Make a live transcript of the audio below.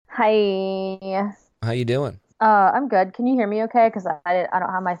Hi. How you doing? I'm good. Can you hear me okay? Because I don't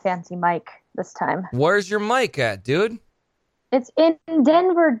have my fancy mic this time. Where's your mic at, dude? It's in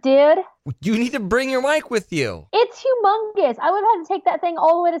Denver, dude. You need to bring your mic with you. It's humongous. I would have had to take that thing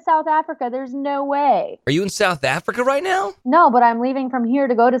all the way to South Africa. There's no way. Are you in South Africa right now? No, but I'm leaving from here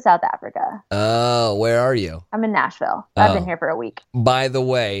to go to South Africa. Oh, where are you? I'm in Nashville. I've been here for a week. By the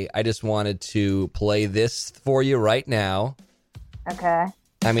way, I just wanted to play this for you right now. Okay.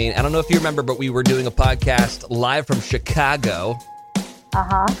 I mean, I don't know if you remember, but we were doing a podcast live from Chicago.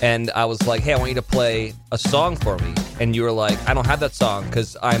 Uh-huh. And I was like, hey, I want you to play a song for me. And you were like, I don't have that song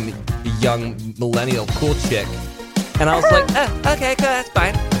because I'm a young millennial cool chick. And I was like, oh, okay, cool, that's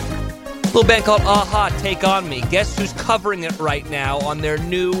fine. Little band called Aha, Take On Me. Guess who's covering it right now on their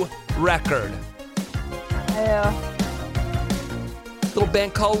new record? Little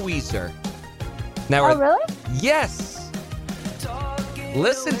band called Weezer. Now Oh, really? Yes.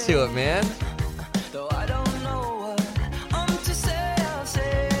 Listen to it, man.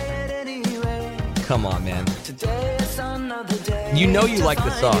 Come on, man. You know you like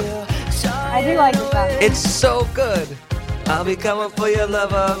the song. I do like the song. It's so good. I'll be coming for your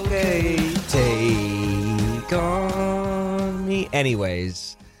love, okay? Take on me.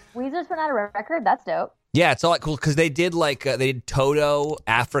 Anyways. Weezer's putting out a record? That's dope. Yeah, it's all cool because they did they did Toto,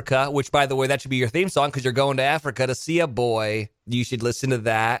 Africa, which, by the way, that should be your theme song because you're going to Africa to see a boy. You should listen to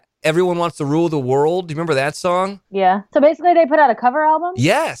that. Everyone Wants to Rule the World. Do you remember that song? Yeah. So basically they put out a cover album?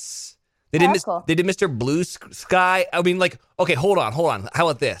 Yes. They did cool. They did Mr. Blue Sky. I mean, okay, hold on. How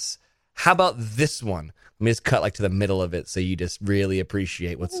about this? How about this one? Let me just cut to the middle of it so you just really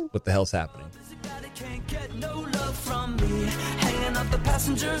appreciate what the hell's happening.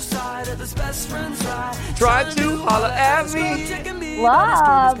 Try to holler at me.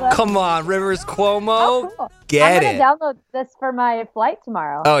 Love. Come on, Rivers Cuomo. Oh, cool. Get I'm it. going to download this for my flight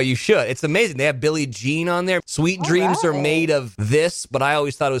tomorrow. Oh, you should. It's amazing. They have Billie Jean on there. Sweet Dreams are made of this, but I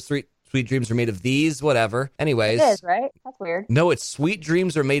always thought it was Sweet Dreams are made of these, whatever. Anyways. It is, right? That's weird. No, it's Sweet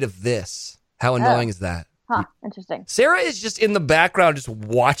Dreams are made of this. How annoying is that? Huh, interesting. Sarah is just in the background just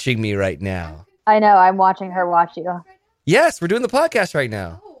watching me right now. I know, I'm watching her watch you. Yes, we're doing the podcast right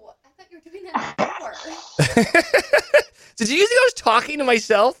now. Oh, I thought you were doing that before. Did you think I was talking to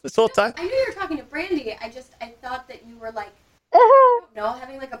myself this whole time? I knew you were talking to Brandy. I thought that you were I don't know,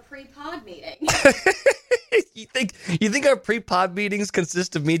 having a pre-pod meeting. You think our pre-pod meetings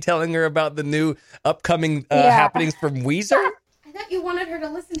consist of me telling her about the new upcoming happenings from Weezer? I thought you wanted her to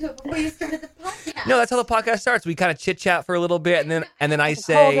listen to it before you started the podcast. No, that's how the podcast starts. We kind of chit chat for a little bit, and then I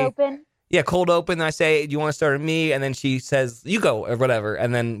say, cold open. Yeah, cold open. And I say, do you want to start with me? And then she says, you go, or whatever.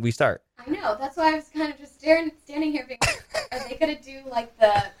 And then we start. I know. That's why I was kind of just standing here being are they going to do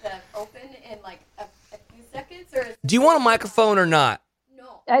the open in a few seconds? Or Do you want a microphone or not?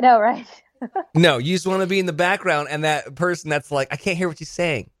 No. I know, right? No, you just want to be in the background and that person that's like, I can't hear what you're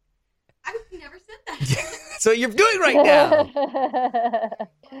saying. I've never said that. So you're doing right now.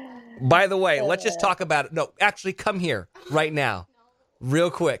 By the way, let's just talk about it. No, actually, come here right now.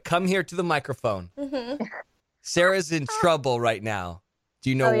 Real quick. Come here to the microphone. Mm-hmm. Sarah's in trouble right now. Do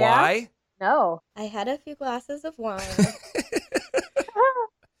you know Oh, yeah? why? No. I had a few glasses of wine.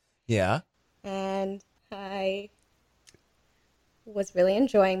 Yeah. And I was really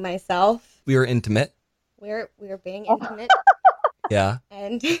enjoying myself. We were intimate. We were being intimate. Yeah.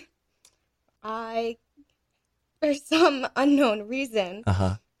 And I, for some unknown reason,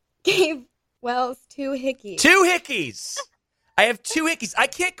 gave Wells 2 hickeys. 2 hickeys. I have 2 hickeys. I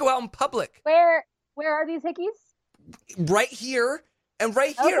can't go out in public. Where are these hickeys? Right here and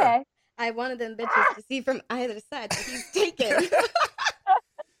right here. Okay. I wanted them bitches to see from either side, so he's taken.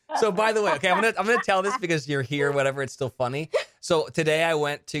 So, by the way, okay, I'm gonna tell this because you're here, whatever. It's still funny. So today I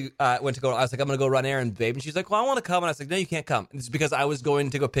went to go. I was like, I'm gonna go run errands, babe, and she's like, well, I want to come, and I was like, no, you can't come. And it's because I was going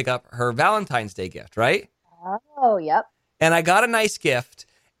to go pick up her Valentine's Day gift, right? Oh, yep. And I got a nice gift,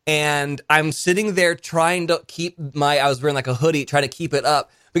 and I'm sitting there trying to keep I was wearing a hoodie, trying to keep it up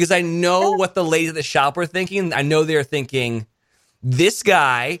because I know what the ladies at the shop were thinking. I know they're thinking, this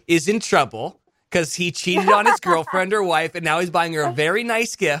guy is in trouble because he cheated on his girlfriend or wife, and now he's buying her a very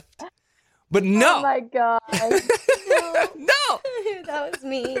nice gift. But no. Oh, my God. No. That was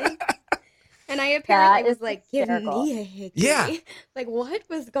me. And I apparently was give hysterical. me a hickey. Yeah. What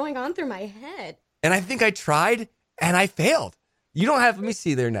was going on through my head? And I think I tried, and I failed. You don't have, let me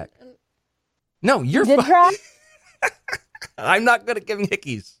see their neck. No, you're You did try? I'm not good at giving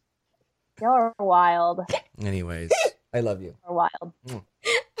hickeys. You're wild. Anyways, I love you. You're wild.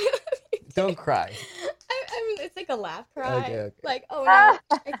 Don't cry. It's like a laugh cry. Okay. Oh no,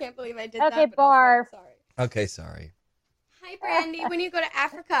 I can't believe I did that. Okay, but I'm barf. so sorry. Okay, sorry. Hi, Brandy. When you go to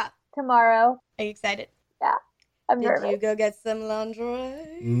Africa? Tomorrow. Are you excited? Yeah. I'm nervous. Did you go get some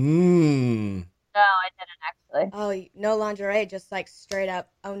lingerie? Mmm. No, I didn't actually. Oh, no lingerie, just like straight up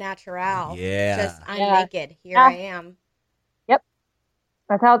au natural. Yeah. Just I'm Yeah. naked. Here I am. Yep.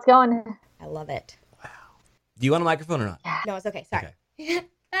 That's how it's going. I love it. Do you want a microphone or not? No, it's okay. Sorry. Okay.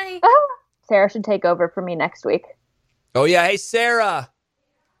 Bye. Sarah should take over for me next week. Oh, yeah. Hey, Sarah.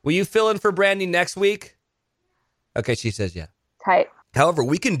 Will you fill in for Brandy next week? Okay, she says yeah. Tight. However,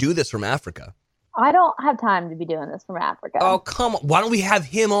 we can do this from Africa. I don't have time to be doing this from Africa. Oh, come on. Why don't we have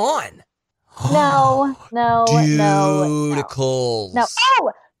him on? No. Dudicles. No.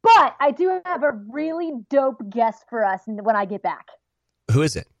 Oh, but I do have a really dope guest for us when I get back. Who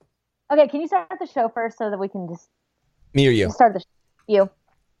is it? Okay, can you start the show first so that we can just Me or you? start the show? You.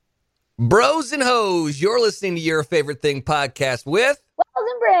 Bros and Hoes, you're listening to Your Favorite Thing podcast with... Wells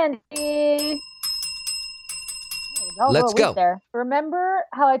and Brandy. Let's go. There. Remember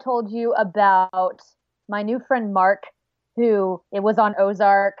how I told you about my new friend Mark, who it was on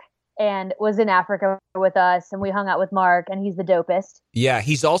Ozark and was in Africa with us, and we hung out with Mark, and he's the dopest. Yeah,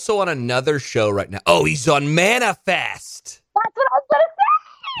 he's also on another show right now. Oh, he's on Manifest. That's what I was going to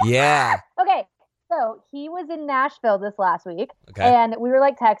say. Yeah. Okay, so he was in Nashville this last week, Okay. and we were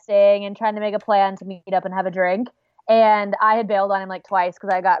like texting and trying to make a plan to meet up and have a drink. And I had bailed on him like twice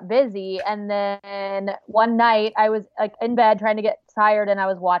because I got busy. And then one night I was like in bed trying to get tired, and I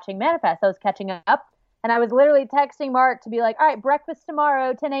was watching Manifest. I was catching up, and I was literally texting Mark to be like, all right, breakfast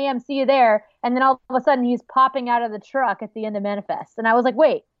tomorrow, 10 a.m., see you there. And then all of a sudden he's popping out of the truck at the end of Manifest. And I was like,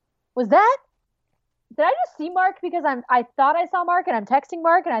 wait, did I just see Mark? Because I thought I saw Mark, and I'm texting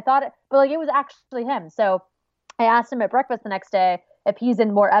Mark, and I thought but like it was actually him. So I asked him at breakfast the next day if he's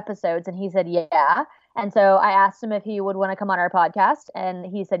in more episodes, and he said, yeah. And so I asked him if he would want to come on our podcast, and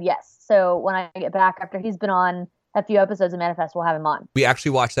he said yes. So when I get back after he's been on a few episodes of Manifest, we'll have him on. We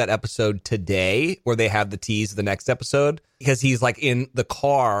actually watched that episode today where they have the tease of the next episode because he's like in the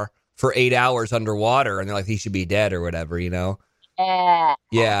car for 8 hours underwater, and they're like, he should be dead or whatever, you know? Yeah.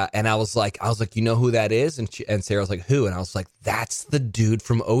 Yeah. And I was like, you know who that is? And Sarah was like, who? And I was like, that's the dude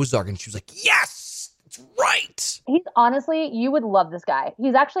from Ozark. And she was like, yes, it's right. He's honestly, you would love this guy.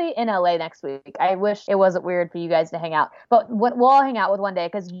 He's actually in LA next week. I wish it wasn't weird for you guys to hang out, but we'll all hang out with one day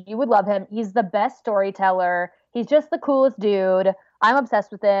because you would love him. He's the best storyteller. He's just the coolest dude. I'm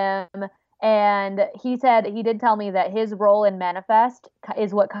obsessed with him. And he did tell me that his role in Manifest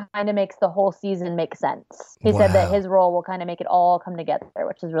is what kind of makes the whole season make sense. He said that his role will kind of make it all come together,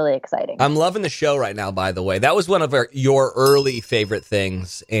 which is really exciting. I'm loving the show right now, by the way. That was one of your early favorite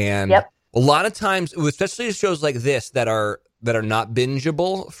things. And a lot of times, especially shows like this that are not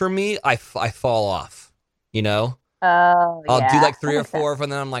bingeable for me, I fall off, you know? Oh, I'll do like 3 or 4 of them,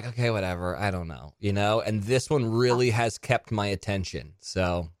 and then I'm like, okay, whatever. I don't know, you know? And this one really has kept my attention,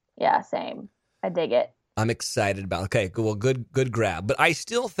 so... Yeah, same. I dig it. I'm excited about. Okay, well, good grab. But I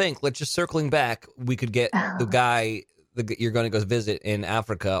still think, let's just circling back, we could get the guy you're going to go visit in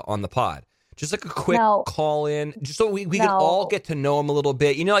Africa on the pod. Just like a quick call in, just so we can all get to know him a little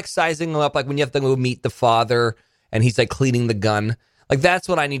bit. You know, like sizing him up, like when you have to go meet the father and he's like cleaning the gun. Like that's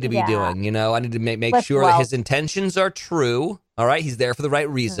what I need to be doing. You know, I need to make sure that his intentions are true. All right, he's there for the right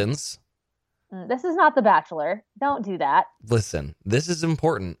reasons. This is not The Bachelor. Don't do that. Listen, this is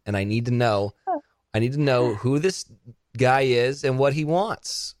important, and I need to know. I need to know who this guy is and what he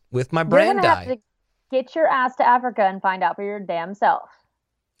wants with my Brandy. You're gonna have to get your ass to Africa and find out for your damn self.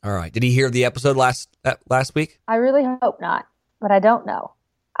 All right. Did he hear the episode last week? I really hope not, but I don't know.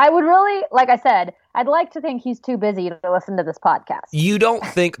 I would really, like I said, I'd like to think he's too busy to listen to this podcast. You don't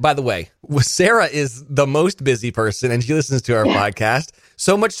think, by the way, Sarah is the most busy person, and she listens to our podcast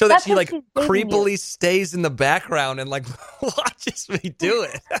so much so that she like creepily stays in the background and like watches me do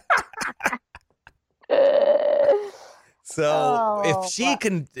it. So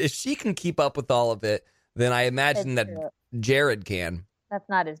if she can keep up with all of it, then I imagine that Jared can. That's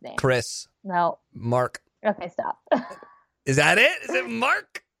not his name. Chris. No. Mark. Okay, stop. Is that it? Is it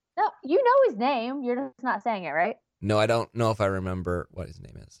Mark? No, you know his name. You're just not saying it, right? No, I don't know if I remember what his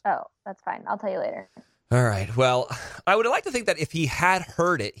name is. Oh, that's fine. I'll tell you later. All right. Well, I would like to think that if he had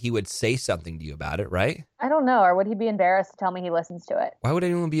heard it, he would say something to you about it, right? I don't know. Or would he be embarrassed to tell me he listens to it? Why would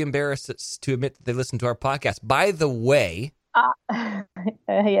anyone be embarrassed to admit that they listen to our podcast? By the way,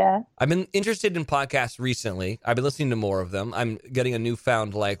 yeah. I've been interested in podcasts recently. I've been listening to more of them. I'm getting a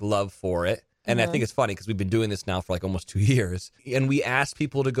newfound love for it. And I think it's funny because we've been doing this now for like almost 2 years. And we asked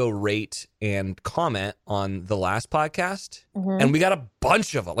people to go rate and comment on the last podcast. And we got a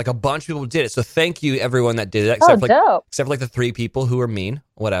bunch of them. Like a bunch of people did it. So thank you everyone that did it. Except for like the 3 people who were mean.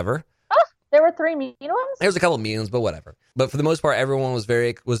 Whatever. There were 3 mean ones? There was a couple of mean ones, but whatever. But for the most part, everyone was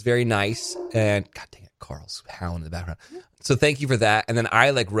very nice. And God dang it, Carl's howling in the background. So thank you for that. And then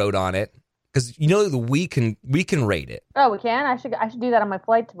I wrote on it because we can rate it. Oh, we can. I should do that on my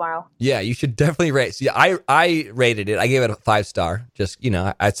flight tomorrow. Yeah, you should definitely rate. So I rated it. I gave it a 5-star. Just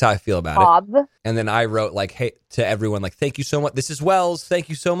that's how I feel about it. And then I wrote hey to everyone thank you so much. This is Wells. Thank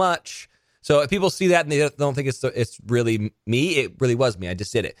you so much. So if people see that and they don't think it's really me, it really was me. I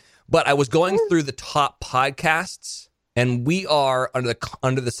just did it. But I was going through the top podcasts, and we are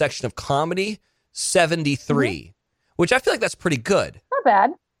under the section of comedy 73, which I feel like that's pretty good. Not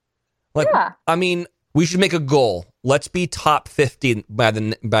bad. Yeah. I mean, we should make a goal. Let's be top 50 by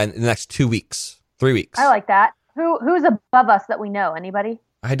the next 2 weeks, 3 weeks. I like that. Who's above us that we know? Anybody?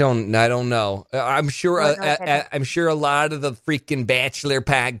 I don't know. I'm sure. I'm sure a lot of the freaking Bachelor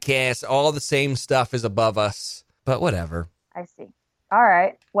podcasts, all the same stuff is above us. But whatever. I see. All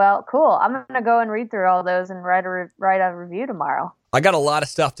right. Well, cool. I'm gonna go and read through all those and write a review tomorrow. I got a lot of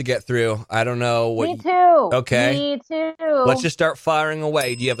stuff to get through. I don't know what. Me too. Okay. Me too. Let's just start firing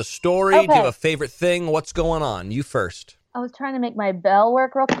away. Do you have a story? Okay. Do you have a favorite thing? What's going on? You first. I was trying to make my bell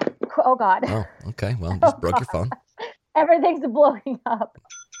work real quick. Oh God. Oh, okay. Well, just broke your phone. Everything's blowing up.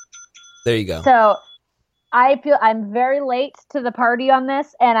 There you go. So I feel I'm very late to the party on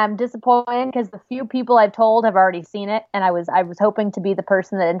this, and I'm disappointed because the few people I've told have already seen it, and I was hoping to be the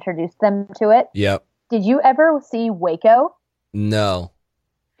person that introduced them to it. Yep. Did you ever see Waco? No.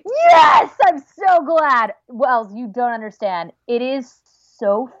 Yes! I'm so glad. Wells, you don't understand. It is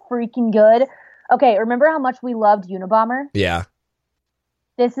so freaking good. Okay, remember how much we loved Unabomber? Yeah.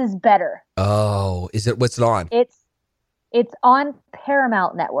 This is better. Oh, is it? What's it on? It's on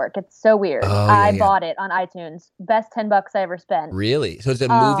Paramount Network. It's so weird. Oh, I bought it on iTunes. Best $10 I ever spent. Really? So it's a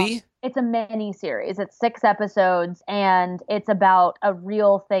movie? It's a mini series. It's 6 episodes, and it's about a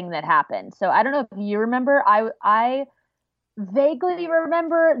real thing that happened. So I don't know if you remember. I vaguely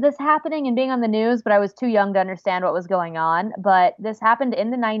remember this happening and being on the news, but I was too young to understand what was going on. But this happened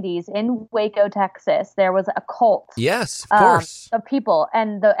in the 90s in Waco, Texas. There was a cult. Yes, of course. Of people,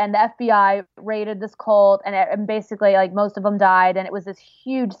 and the FBI raided this cult, and basically most of them died, and it was this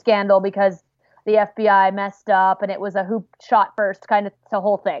huge scandal because the FBI messed up, and it was a who shot first kind of the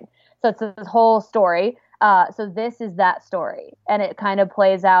whole thing. So it's this whole story. So this is that story, and it kind of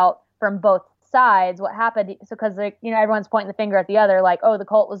plays out from both sides what happened. So because everyone's pointing the finger at the other, oh, the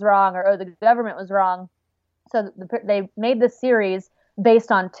cult was wrong, or oh, the government was wrong. So they made this series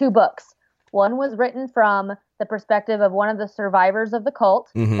based on 2 books. One was written from the perspective of one of the survivors of the cult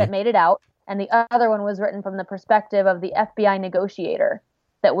that made it out, and the other one was written from the perspective of the FBI negotiator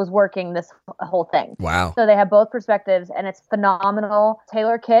that was working this whole thing. Wow. So they have both perspectives, and it's phenomenal.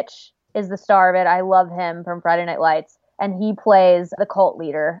 Taylor Kitsch is the star of it. I love him from Friday Night Lights. And he plays the cult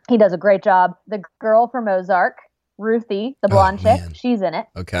leader. He does a great job. The girl from Ozark, Ruthie, the blonde chick, she's in it.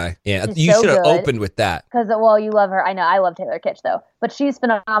 Okay. Yeah, she's you so should have good. opened with that. Because, you love her. I know. I love Taylor Kitsch, though. But she's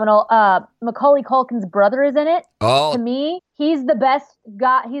phenomenal. Macaulay Culkin's brother is in it. Oh. To me, he's the best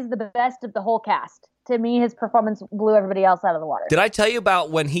guy. He's the best of the whole cast. To me, his performance blew everybody else out of the water. Did I tell you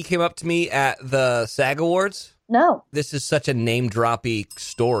about when he came up to me at the SAG Awards? No. This is such a name-droppy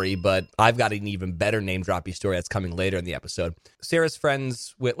story, but I've got an even better name-droppy story that's coming later in the episode. Sarah's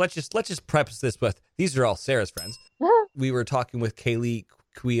friends with let's just preface this with these are all Sarah's friends. We were talking with Kaylee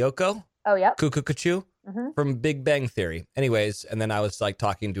Cuoco. Oh, yeah. Cuckoo from Big Bang Theory. Anyways, and then I was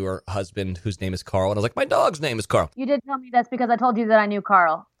talking to her husband, whose name is Carl, and I was like, my dog's name is Carl. You did tell me this because I told you that I knew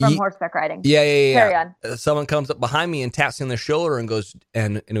Carl from horseback riding. Yeah. Carry on. Someone comes up behind me and taps me on the shoulder and goes,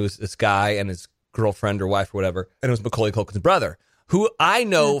 and it was this guy and his girlfriend or wife or whatever, and it was Macaulay Culkin's brother, who I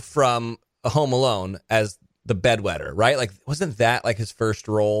know from Home Alone as the bedwetter, right? Wasn't that his first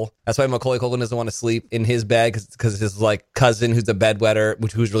role? That's why Macaulay Culkin doesn't want to sleep in his bed because his cousin, who's the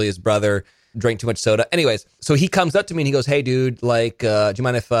bedwetter, who's really his brother, drank too much soda. Anyways, so he comes up to me and he goes, "Hey, dude, do you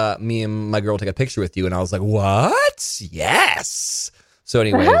mind if me and my girl take a picture with you?" And I was like, "What? Yes." So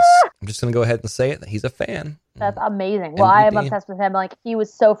anyways, I'm just going to go ahead and say it. He's a fan. That's amazing. Well, I am obsessed with him. He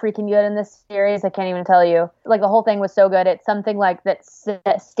was so freaking good in this series. I can't even tell you. The whole thing was so good. It's something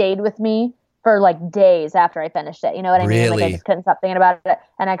that stayed with me for days after I finished it. You know what I mean? Really? I just couldn't stop thinking about it.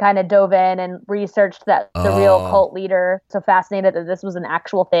 And I kind of dove in and researched the real cult leader. So fascinated that this was an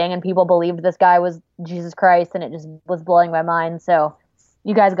actual thing and people believed this guy was Jesus Christ, and it just was blowing my mind. So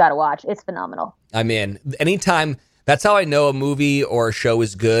you guys got to watch. It's phenomenal. I'm in. Anytime. That's how I know a movie or a show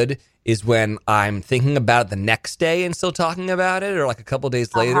is good, is when I'm thinking about it the next day and still talking about it, or a couple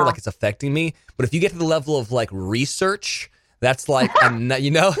days later, it's affecting me. But if you get to the level of research, that's Yeah.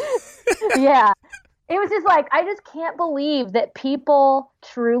 It was just I just can't believe that people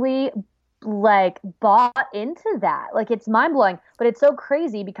truly like bought into that. Like it's mind blowing, but it's so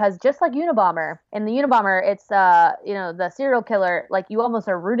crazy because just like Unabomber, in the Unabomber, it's the serial killer. Like you almost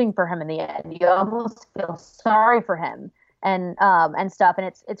are rooting for him in the end. You almost feel sorry for him and stuff. And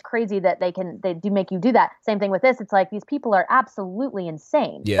it's crazy that they do make you do that. Same thing with this. It's like these people are absolutely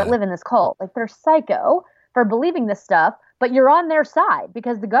insane Yeah. that live in this cult. Like they're psycho for believing this stuff, but you're on their side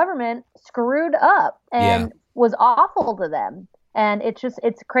because the government screwed up and was awful to them. And it's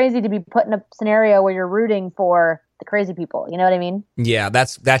crazy to be put in a scenario where you're rooting for the crazy people. You know what I mean? Yeah,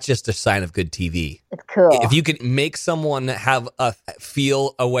 that's just a sign of good TV. It's cool. If you could make someone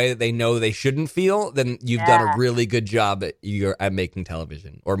feel a way that they know they shouldn't feel, then you've done a really good job at making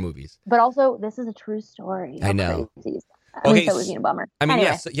television or movies. But also, this is a true story. I know. Crazies. Okay, so was Unabomber. I mean,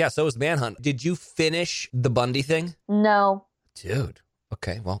 anyway. so was Manhunt. Did you finish the Bundy thing? No. Dude.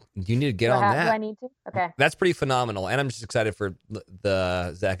 Okay, well, you need to get on that. Do I need to? Okay. That's pretty phenomenal, and I'm just excited for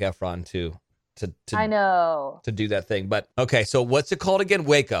the Zac Efron to I know. to do that thing. But okay, so what's it called again?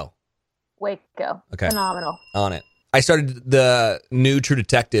 Waco. Okay. Phenomenal. On it. I started the new True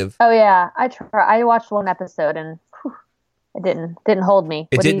Detective. Oh yeah, I watched one episode and it didn't hold me.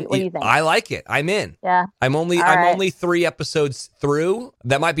 What do you think? I like it. I'm in. Yeah. I'm only 3 episodes through.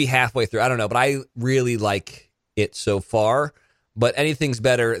 That might be halfway through. I don't know, but I really like it so far. But anything's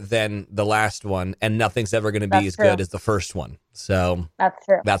better than the last one, and nothing's ever going to be as good as the first one. So that's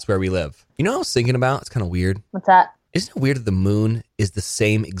true. That's where we live. You know what I was thinking about? It's kind of weird. What's that? Isn't it weird that the moon is the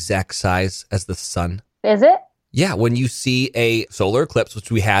same exact size as the sun? Is it? Yeah, when you see a solar eclipse,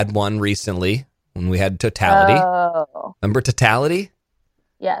 which we had one recently, when we had totality. Oh. Remember totality?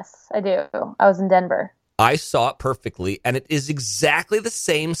 Yes, I do. I was in Denver. I saw it perfectly, and it is exactly the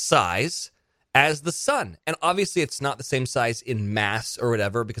same size as the sun. And obviously it's not the same size in mass or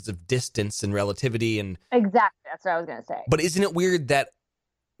whatever because of distance and relativity. And exactly, that's what I was going to say. But isn't it weird that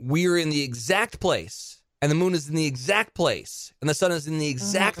we're in the exact place and the moon is in the exact place and the sun is in the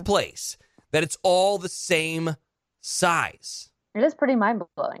exact place, that it's all the same size? It is pretty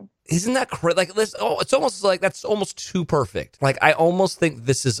mind-blowing. Isn't that crazy? Like, it's almost like that's almost too perfect. Like, I almost think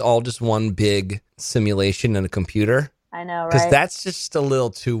this is all just one big simulation in a computer. I know, right? Because that's just a little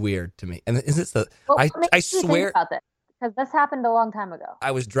too weird to me. And is this I swear about this? Because this happened a long time ago.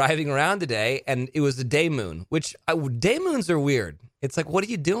 I was driving around today, and it was a day moon. Which day moons are weird. It's like, what are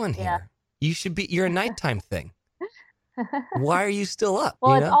you doing here? You're a nighttime thing. Why are you still up?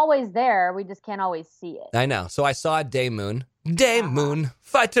 Well, it's always there. We just can't always see it. I know. So I saw a day moon. Day moon,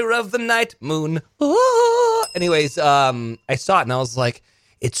 fighter of the night moon. Ooh. Anyways, I saw it, and I was like,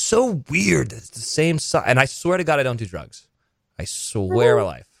 it's so weird that it's the same size. And I swear to God, I don't do drugs. I swear my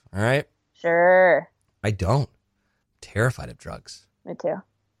life. All right? Sure. I don't. I'm terrified of drugs. Me too.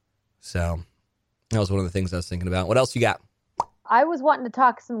 So that was one of the things I was thinking about. What else you got? I was wanting to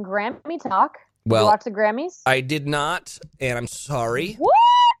talk some Grammy talk. Well, you watch the Grammys? I did not, and I'm sorry. What?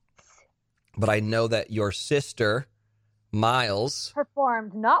 But I know that your sister, Miles,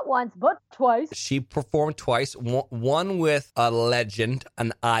 performed not once, but twice. She performed twice. One with a legend,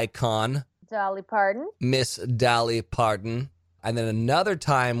 an icon. Dolly Parton. Miss Dolly Parton. And then another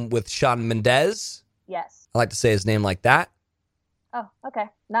time with Shawn Mendes. Yes. I like to say his name like that. Oh, okay.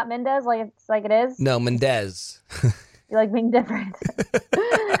 Not Mendez, like it is? No, Mendes. You like being different.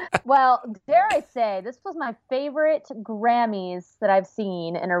 Well, dare I say, this was my favorite Grammys that I've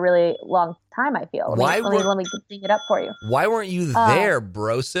seen in a really long time, I feel. Let me sing it up for you. Why weren't you there,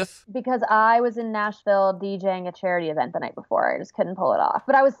 Broseph? Because I was in Nashville DJing a charity event the night before. I just couldn't pull it off.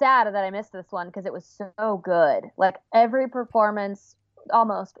 But I was sad that I missed this one because it was so good. Like, every performance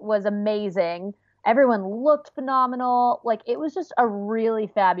almost was amazing. Everyone looked phenomenal. Like, it was just a really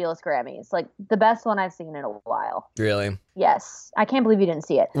fabulous Grammys. Like, the best one I've seen in a while. Really? Yes. I can't believe you didn't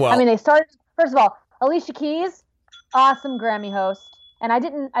see it. Well, I mean, they started, first of all, Alicia Keys, awesome Grammy host. And I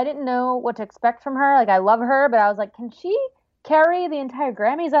didn't know what to expect from her. Like, I love her, but I was like, can she carry the entire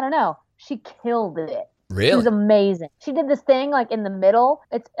Grammys? I don't know. She killed it. Really? She was amazing. She did this thing like in the middle.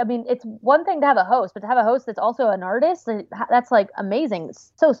 It's one thing to have a host, but to have a host that's also an artist, that's like amazing.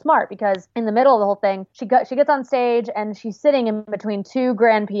 It's so smart because in the middle of the whole thing, she gets on stage and she's sitting in between two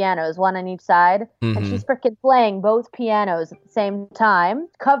grand pianos, one on each side, and she's freaking playing both pianos at the same time,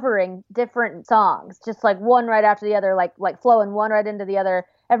 covering different songs, just like one right after the other, like flowing one right into the other.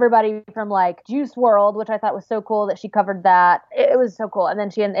 Everybody from like Juice WRLD, which I thought was so cool that she covered that. It was so cool. And then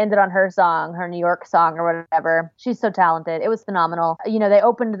she ended on her song, her New York song or whatever. She's so talented. It was phenomenal. You know, they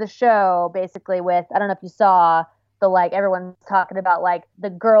opened the show basically with, I don't know if you saw the, like, everyone's talking about like the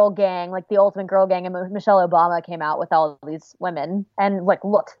girl gang, like the ultimate girl gang. And Michelle Obama came out with all of these women and like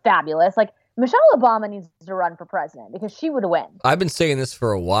looked fabulous. Like, Michelle Obama needs to run for president because she would win. I've been saying this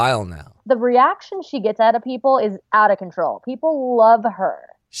for a while now. The reaction she gets out of people is out of control. People love her.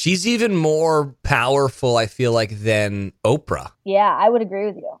 She's even more powerful, I feel like, than Oprah. Yeah, I would agree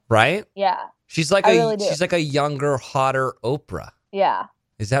with you. Right? Yeah. She's like she's like a younger, hotter Oprah. Yeah.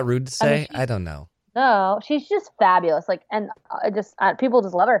 Is that rude to say? I don't know. No, she's just fabulous. Like, and people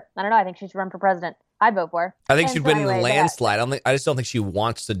just love her. I don't know. I think she should run for president. I'd vote for her. I think she'd win in a landslide. I just don't think she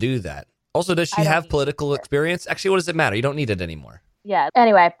wants to do that. Also, does she have political experience? Actually, what does it matter? You don't need it anymore. Yeah.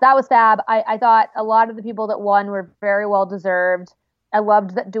 Anyway, that was fab. I thought a lot of the people that won were very well deserved. I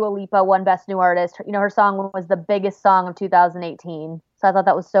loved that Dua Lipa won Best New Artist. You know, her song was the biggest song of 2018. So I thought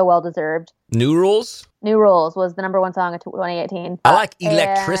that was so well deserved. New Rules? New Rules was the #1 song of 2018. I like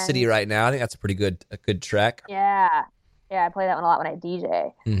Electricity right now. I think that's a good track. Yeah. Yeah, I play that one a lot when I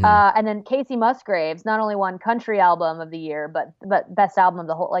DJ. Mm-hmm. And then Casey Musgraves not only won Country Album of the Year, but Best Album of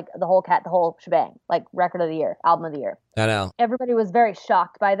the whole shebang, like Record of the Year, Album of the Year. I know. Everybody was very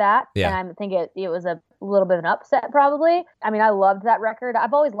shocked by that. Yeah. And I think it was a little bit of an upset, probably. I mean, I loved that record.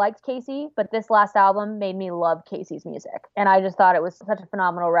 I've always liked Casey, but this last album made me love Casey's music. And I just thought it was such a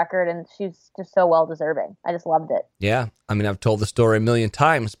phenomenal record, and she's just so well deserving. I just loved it. Yeah. I mean, I've told the story a million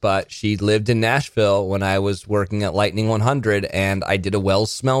times, but she lived in Nashville when I was working at Lightning 100, and I did a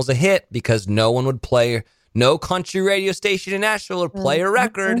Wells Smells a Hit because no country radio station in Nashville would play a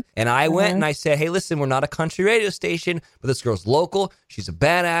record. And I went and I said, hey, listen, we're not a country radio station, but this girl's local. She's a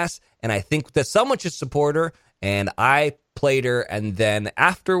badass. And I think that someone should support her. And I played her. And then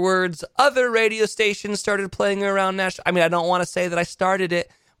afterwards, other radio stations started playing her around Nashville. I mean, I don't want to say that I started it,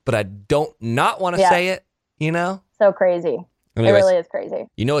 but I don't not want to say it, you know? So crazy. Anyways, it really is crazy.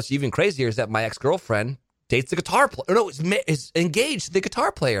 You know what's even crazier is that my ex-girlfriend dates the guitar player. No, is engaged to the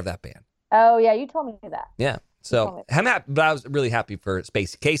guitar player of that band. Oh, yeah, you told me that. Yeah. So I'm happy, but I was really happy for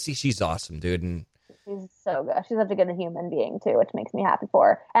Spacey. Casey, she's awesome, dude. And she's so good. She's such a good human being, too, which makes me happy for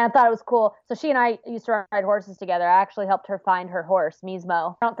her. And I thought it was cool. So she and I used to ride horses together. I actually helped her find her horse,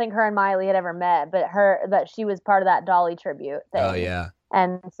 Mismo. I don't think her and Miley had ever met, but she was part of that Dolly tribute thing. Oh, yeah.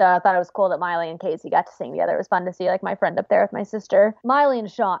 And so I thought it was cool that Miley and Casey got to sing together. It was fun to see, like, my friend up there with my sister. Miley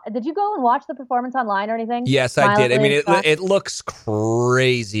and Sean. Did you go and watch the performance online or anything? Yes, I did. I mean, it looks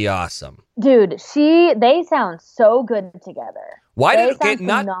crazy awesome. Dude, they sound so good together.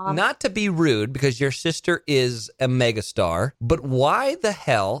 Not to be rude, because your sister is a megastar, but why the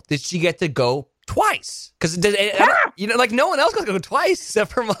hell did she get to go twice? Because like no one else got to go twice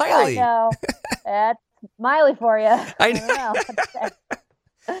except for Miley. I know. That's Miley for you. I know.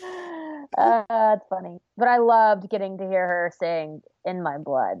 It's funny. But I loved getting to hear her sing In My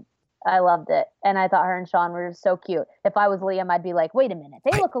Blood. I loved it. And I thought her and Sean were so cute. If I was Liam, I'd be like, wait a minute.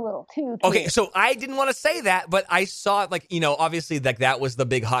 They look a little too cute. Okay, so I didn't want to say that, but I saw it, like, you know, obviously like that was the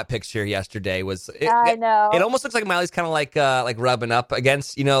big hot picture yesterday. I know. It almost looks like Miley's kind of like rubbing up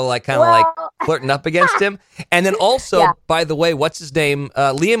against, you know, like kind of like flirting up against him. And then also, by the way, what's his name?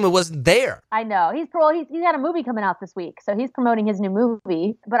 Liam wasn't there. I know. He's got a movie coming out this week, so he's promoting his new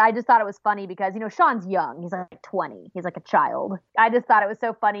movie. But I just thought it was funny because, you know, Sean's young. He's like 20. He's like a child. I just thought it was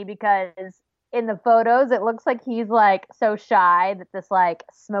so funny because in the photos, it looks like he's like so shy that this like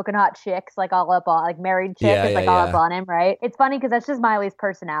smoking hot chick's like all up on, like married chick is all up on him, right? It's funny because that's just Miley's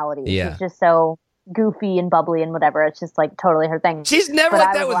personality. Yeah. She's just so goofy and bubbly and whatever. It's just like totally her thing. She's never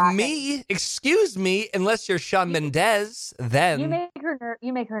like that with me. Excuse me, unless you're Shawn Mendes, then you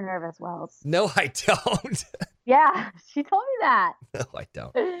make her nervous, Wells. No, I don't. Yeah, she told me that. No, I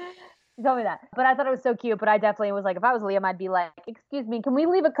don't. She told me that. But I thought it was so cute. But I definitely was like, if I was Liam, I'd be like, excuse me, can we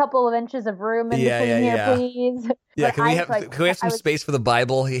leave a couple of inches of room in between here, please? Yeah, can we have some space for the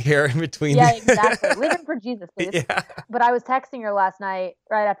Bible here in between? Yeah, exactly. Leave it for Jesus, please. Yeah. But I was texting her last night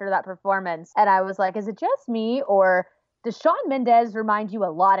right after that performance, and I was like, is it just me, or does Shawn Mendes remind you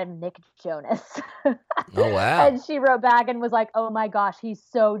a lot of Nick Jonas? Oh, wow. And she wrote back and was like, oh my gosh, he's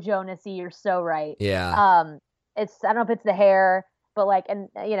so Jonasy. You're so right. Yeah. I don't know if it's the hair, but like, and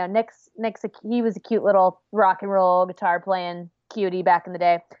you know, he was a cute little rock and roll guitar playing cutie back in the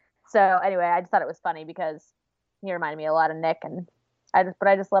day. So anyway, I just thought it was funny because he reminded me a lot of Nick, and I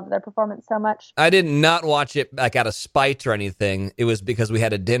just loved their performance so much. I did not watch it like out of spite or anything. It was because we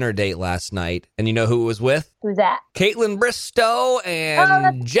had a dinner date last night, and you know who it was with? Who's that? Caitlin Bristow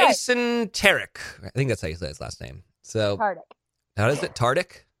and Jason Tarek. I think that's how you say his last name. So Tardik. How is it?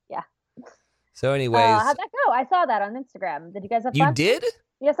 Tardik? Yeah. So anyways. How'd that go? I saw that on Instagram. Did you guys have fun? You did?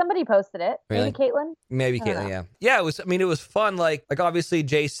 Yeah, somebody posted it. Really? Maybe Caitlin? Maybe Caitlin, yeah. Yeah, it was, I mean, it was fun. Like obviously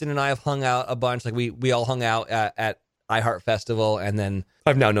Jason and I have hung out a bunch. Like we all hung out at iHeart Festival, and then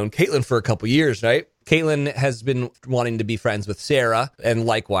I've now known Caitlin for a couple years, right? Caitlin has been wanting to be friends with Sarah, and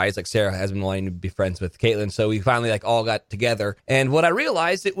likewise, like Sarah has been wanting to be friends with Caitlin. So we finally like all got together. And what I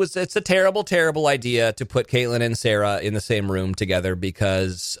realized it's a terrible, terrible idea to put Caitlin and Sarah in the same room together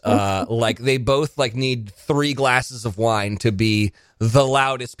because like they both like need 3 glasses of wine to be the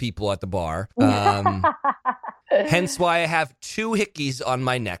loudest people at the bar. Hence why I have 2 hickeys on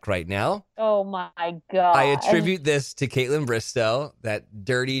my neck right now. Oh my God. I attribute this to Caitlin Bristow, that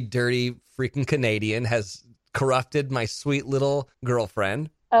dirty, dirty freaking Canadian has corrupted my sweet little girlfriend.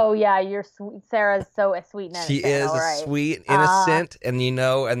 Oh yeah, you're sweet. Sarah's so sweet and innocent. She is a sweet, innocent, and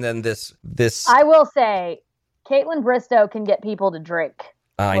and then this. I will say, Caitlin Bristow can get people to drink.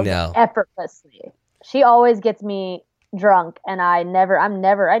 I know. Effortlessly. She always gets me drunk, and I never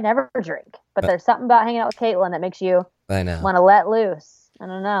drink. But there's something about hanging out with Caitlin that makes you want to let loose. I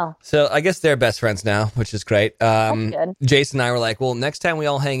don't know. So I guess they're best friends now, which is great. That's good. Jason and I were like, well, next time we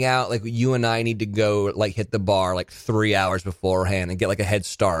all hang out, like you and I need to go like hit the bar like 3 hours beforehand and get like a head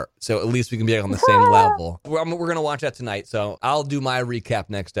start. So at least we can be on the same level. We're going to watch that tonight. So I'll do my recap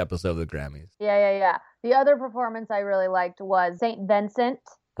next episode of the Grammys. Yeah. The other performance I really liked was St. Vincent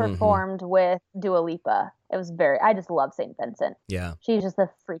performed with Dua Lipa. It was I just love St. Vincent. Yeah. She's just the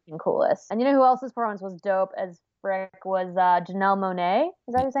freaking coolest. And you know who else's performance was dope as frick was Janelle Monáe.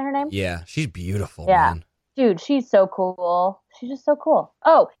 Is that how you say her name? Yeah. She's beautiful, yeah. man. Dude, she's so cool. She's just so cool.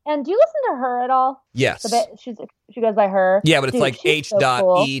 Oh, and do you listen to her at all? Yes. She goes by her. Yeah, but it's like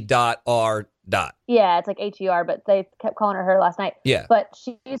H.E.R. Yeah, it's like H-E-R, but they kept calling her last night. Yeah. But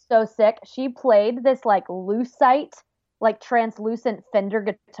she's so sick. She played this like lucite, like translucent Fender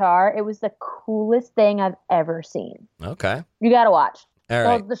guitar. It was the coolest thing I've ever seen. Okay. You got to watch. All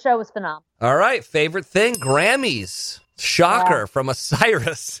right. The show was phenomenal. All right. Favorite thing? Grammys. Shocker from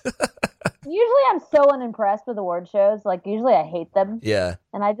Osiris. Usually I'm so unimpressed with award shows. Like, usually I hate them. Yeah.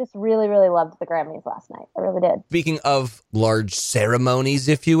 And I just really, really loved the Grammys last night. I really did. Speaking of large ceremonies,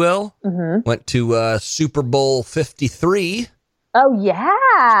 if you will, went to Super Bowl 53. Oh,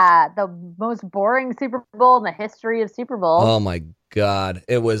 yeah. The most boring Super Bowl in the history of Super Bowl. Oh, my God.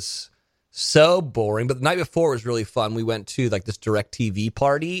 It was so boring. But the night before was really fun. We went to like this DirecTV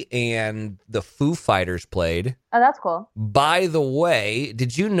party and the Foo Fighters played. Oh, that's cool. By the way,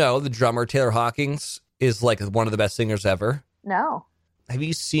 did you know the drummer Taylor Hawkins is like one of the best singers ever? No. Have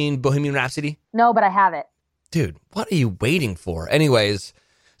you seen Bohemian Rhapsody? No, but I have it. Dude, what are you waiting for? Anyways,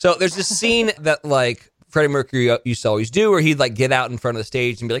 so there's this scene that like Freddie Mercury used to always do where he'd like get out in front of the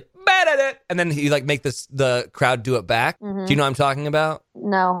stage and be like, and then he like make the crowd do it back. Do you know what I'm talking about?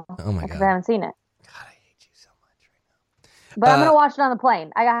 No. Oh my God. Because I haven't seen it. God, I hate you so much right now. But I'm going to watch it on the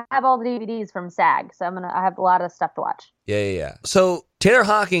plane. I have all the DVDs from SAG, so I have a lot of stuff to watch. Yeah. So Taylor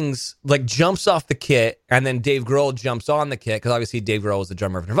Hawkins like jumps off the kit and then Dave Grohl jumps on the kit because obviously Dave Grohl was the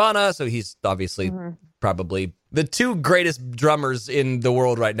drummer of Nirvana, so he's obviously probably the 2 greatest drummers in the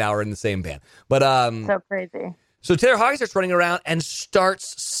world right now are in the same band. But so crazy. So Taylor Hawkins starts running around and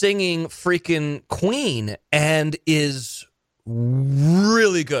starts singing freaking Queen and is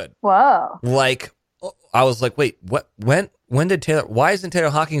really good. Whoa. Like, I was like, wait, what? When did why isn't Taylor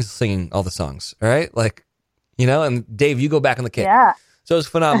Hawkins singing all the songs? All right. Like, and Dave, you go back on the kit. Yeah. So it was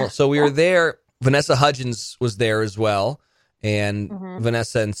phenomenal. So we were there. Vanessa Hudgens was there as well. And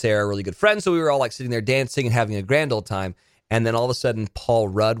Vanessa and Sarah are really good friends. So we were all like sitting there dancing and having a grand old time. And then all of a sudden, Paul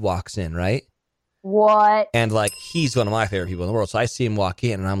Rudd walks in, right? What? And like he's one of my favorite people in the world. So I see him walk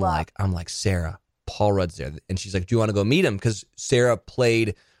in and I'm like, Sarah, Paul Rudd's there. And she's like, do you want to go meet him? Because Sarah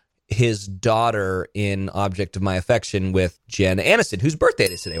played his daughter in Object of My Affection with Jen Aniston, whose birthday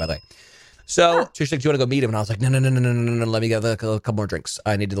it is today, by the way. So she's like, do you want to go meet him? And I was like, no. Let me get a couple more drinks.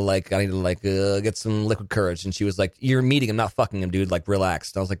 I need to get some liquid courage. And she was like, you're meeting him, not fucking him, dude. Like,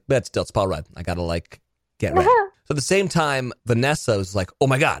 relax. And I was like, but still, it's Paul Rudd. I got to like get ready. So at the same time, Vanessa was like, oh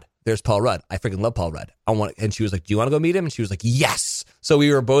my God, there's Paul Rudd. I freaking love Paul Rudd. And she was like, do you want to go meet him? And she was like, yes. So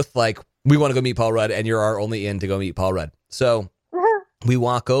we were both like, we want to go meet Paul Rudd, and you're our only in to go meet Paul Rudd. So we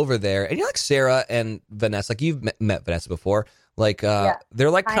walk over there, and you're like Sarah and Vanessa. Like you've met Vanessa before. Like they're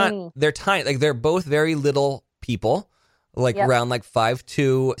like tiny. They're tiny. Like they're both very little people. Like around like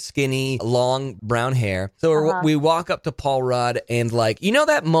 5'2", skinny, long brown hair. So we walk up to Paul Rudd and like,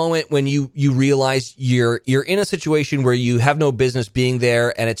 that moment when you realize you're in a situation where you have no business being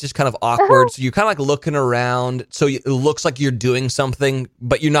there and it's just kind of awkward. So you're kind of like looking around. So it looks like you're doing something,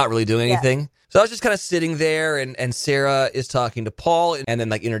 but you're not really doing anything. So I was just kind of sitting there, and Sarah is talking to Paul, and then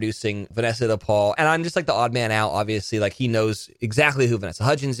like introducing Vanessa to Paul. And I'm just like the odd man out, obviously. Like he knows exactly who Vanessa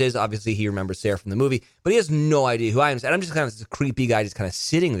Hudgens is. Obviously, he remembers Sarah from the movie, but he has no idea who I am. And I'm just kind of this creepy guy just kind of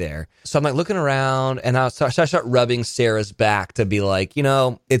sitting there. So I'm like looking around, and I start rubbing Sarah's back to be like,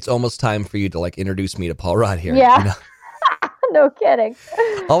 it's almost time for you to like introduce me to Paul Rudd here. Yeah. No kidding.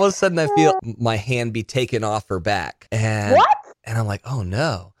 All of a sudden, I feel my hand be taken off her back. And, what? And I'm like, oh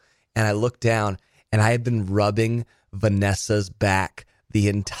no. And I look down, and I had been rubbing Vanessa's back the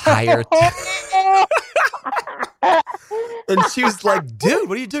entire time. And she was like, dude,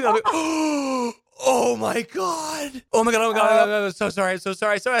 what are you doing? I'm like, oh my God. Oh my God. I'm so sorry. I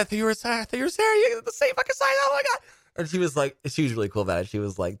thought you were Sarah. You get the same fucking size. Oh my God. And she was really cool about it. She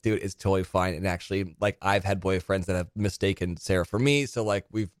was like, dude, it's totally fine. And actually, like, I've had boyfriends that have mistaken Sarah for me. So like,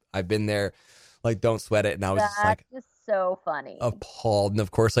 I've been there. Like, don't sweat it. And I was just like, so funny, appalled. And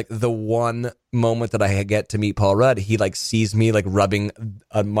of course, like the one moment that I get to meet Paul Rudd, he like sees me like rubbing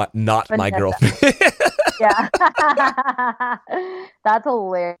not my girlfriend. Yeah. That's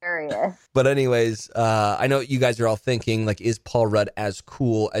hilarious. But anyways, I know you guys are all thinking like, is Paul Rudd as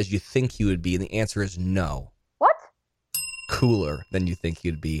cool as you think he would be? And the answer is no. What? Cooler than you think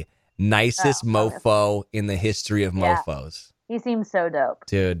he'd be. Nicest mofo in the history of mofos. He seems so dope.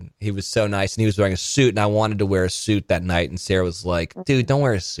 Dude, he was so nice, and he was wearing a suit, and I wanted to wear a suit that night, and Sarah was like, dude, don't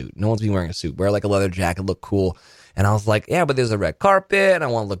wear a suit. No one's been wearing a suit. Wear like a leather jacket, look cool. And I was like, yeah, but there's a red carpet, and I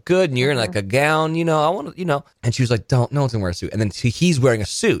want to look good, and you're in like a gown, I want to, And she was like, no one's gonna wear a suit. And then he's wearing a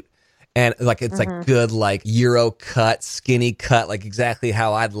suit, and like it's like good, like Euro cut, skinny cut, like exactly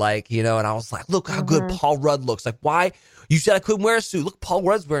how I'd like, And I was like, look how good Paul Rudd looks. Like, why? You said I couldn't wear a suit. Look, Paul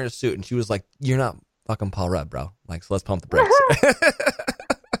Rudd's wearing a suit. And she was like, you're not fucking Paul Rudd, bro. Like, so let's pump the brakes.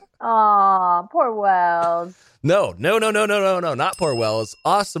 Aw, poor Wells. No, not poor Wells.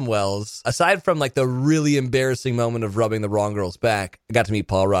 Awesome Wells. Aside from like the really embarrassing moment of rubbing the wrong girl's back, I got to meet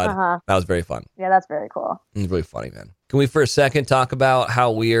Paul Rudd. That was very fun. Yeah, that's very cool. It was really funny, man. Can we for a second talk about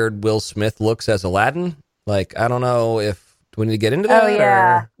how weird Will Smith looks as Aladdin? Like, I don't know if, do we need to get into that? Oh,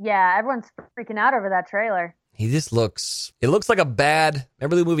 yeah. Or? Yeah, everyone's freaking out over that trailer. He just looks, it looks like a bad,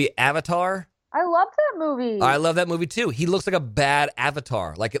 remember the movie Avatar? I loved that movie. I love that movie too. He looks like a bad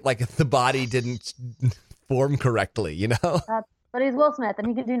Avatar, like the body didn't form correctly, But he's Will Smith, and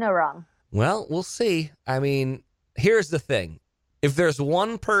he can do no wrong. Well, we'll see. I mean, here's the thing: if there's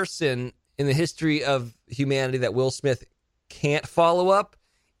one person in the history of humanity that Will Smith can't follow up,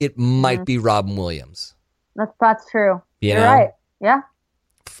 it might be Robin Williams. That's true. You're right. Yeah.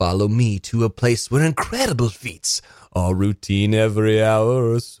 Follow me to a place where incredible feats are routine every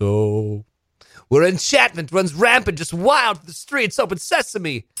hour or so. Where enchantment runs rampant, just wild through the streets, open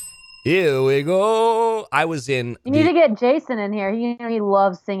sesame. Here we go. I was in... You need to get Jason in here. He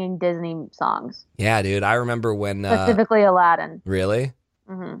loves singing Disney songs. Yeah, dude. I remember when... Specifically Aladdin. Really?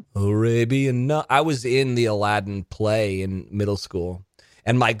 Mm-hmm. Arabian Nights. I was in the Aladdin play in middle school.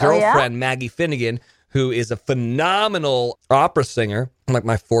 And my girlfriend, Maggie Finnegan, who is a phenomenal opera singer, like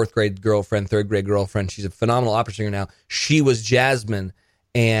my third grade girlfriend, she's a phenomenal opera singer now. She was Jasmine.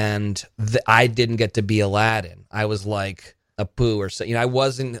 And I didn't get to be Aladdin. I was like Apu or so. I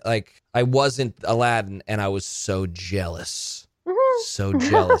wasn't Aladdin, and I was so jealous. So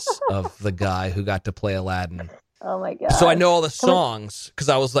jealous of the guy who got to play Aladdin. Oh my God. So I know all the songs because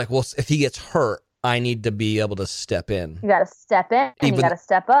I was like, well, if he gets hurt, I need to be able to step in. You got to step in, and you got to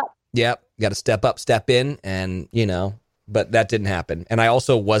step up. Yep, got to step up, step in, and but that didn't happen. And I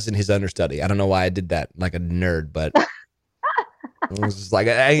also wasn't his understudy. I don't know why I did that, like a nerd, but. It was just like,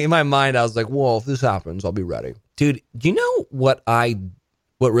 in my mind, I was like, well, if this happens, I'll be ready. Dude, do you know what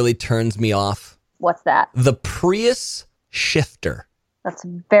really turns me off? What's that? The Prius shifter. That's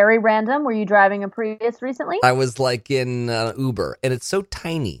very random. Were you driving a Prius recently? I was like in Uber, and it's so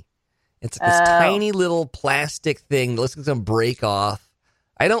tiny. It's this tiny little plastic thing that looks like it's going to break off.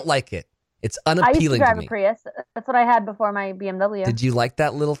 I don't like it. It's unappealing to me. I used to drive a Prius. That's what I had before my BMW. Did you like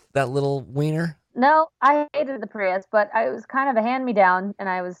that little wiener? No, I hated the Prius, but it was kind of a hand-me-down, and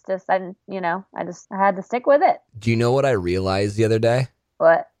I had to stick with it. Do you know what I realized the other day?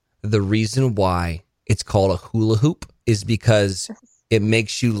 What? The reason why it's called a hula hoop is because it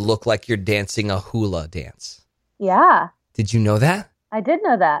makes you look like you're dancing a hula dance. Yeah. Did you know that? I did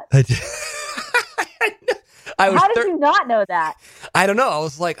know that. How did you not know that? I don't know. I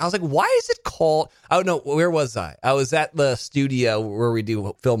was like, why is it called? I don't know. Where was I? I was at the studio where we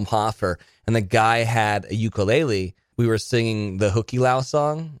do film Hoffer, and the guy had a ukulele. We were singing the Hooky Lao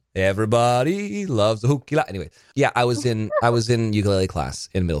song. Everybody loves the Hooky Lao. Anyway, yeah, I was in ukulele class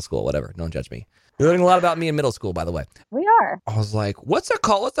in middle school. Whatever. Don't judge me. You're learning a lot about me in middle school, by the way. We are. I was like, what's that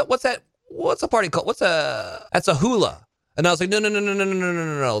called? What's what's a party called? That's a hula. And I was like,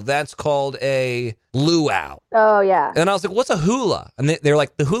 no. That's called a luau. Oh, yeah. And I was like, what's a hula? And they're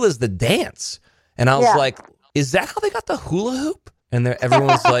like, the hula is the dance. And I was like, is that how they got the hula hoop? And everyone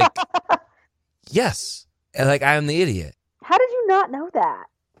was like, yes. And like, I'm the idiot. How did you not know that?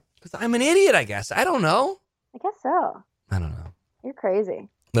 Because I'm an idiot, I guess. I don't know. I guess so. I don't know. You're crazy.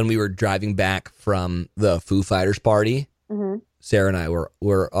 When we were driving back from the Foo Fighters party, Sarah and I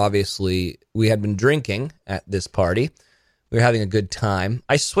were obviously, we had been drinking at this party. We were having a good time.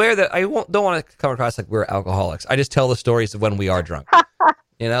 I swear that I don't want to come across like we're alcoholics. I just tell the stories of when we are drunk.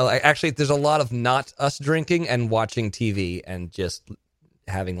 You know, actually, there's a lot of not us drinking and watching TV and just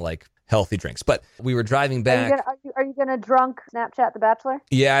having like healthy drinks. But we were driving back. Are you gonna drunk Snapchat The Bachelor?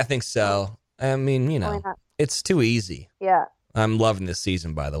 Yeah, I think so. I mean, you know, it's too easy. Yeah. I'm loving this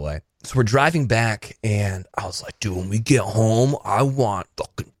season, by the way. So we're driving back, and I was like, dude, when we get home, I want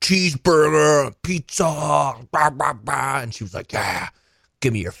fucking cheeseburger, pizza, blah, blah, blah. And she was like, yeah,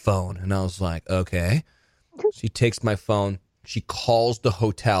 give me your phone. And I was like, okay. She takes my phone. She calls the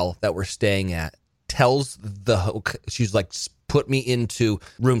hotel that we're staying at, tells she's like, put me into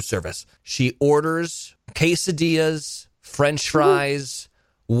room service. She orders quesadillas, French fries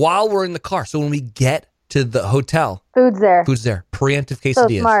while we're in the car. So when we get to the hotel, Food's there. Preemptive quesadillas.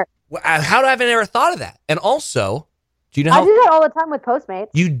 So smart. How have I never thought of that? And also, do you know how I do that all the time with Postmates.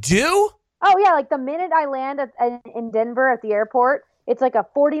 you do? Oh yeah, like the minute I land in Denver at the airport, it's like a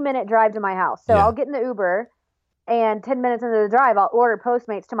 40-minute drive to my house. So I'll get in the Uber, and 10 minutes into the drive, I'll order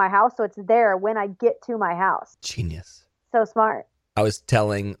Postmates to my house, so it's there when I get to my house. Genius. So smart. I was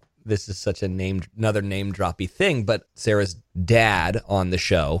telling, this is such another name droppy thing, but Sarah's dad on the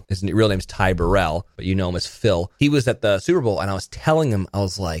show, his real name's Ty Burrell, but you know him as Phil. He was at the Super Bowl, and I was telling him, I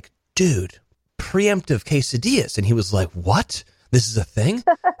was like, dude, preemptive quesadillas. And he was like, what? This is a thing?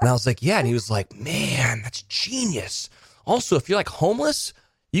 And I was like, yeah. And he was like, man, that's genius. Also, if you're like homeless,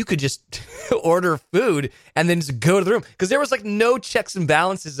 you could just order food and then just go to the room. Because there was like no checks and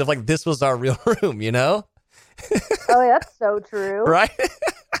balances of like, this was our real room, you know? Oh, yeah, that's so true. Right?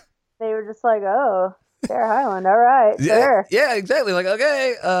 They were just like, oh, Fair Highland, all right, sure. Yeah, exactly. Like,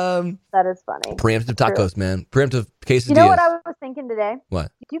 okay. That is funny. Preemptive tacos, man. Preemptive quesadillas. You know what I was thinking today?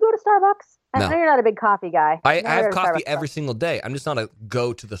 What? Do you go to Starbucks? No. I know you're not a big coffee guy. I have coffee every single day. I'm just not a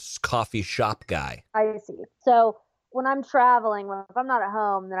go to the coffee shop guy. I see. So when I'm traveling, if I'm not at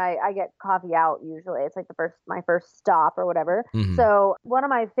home, then I get coffee out usually. It's like my first stop or whatever. Mm-hmm. So one of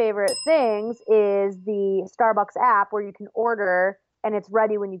my favorite things is the Starbucks app where you can order and it's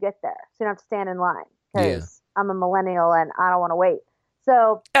ready when you get there. So you don't have to stand in line because I'm a millennial and I don't want to wait.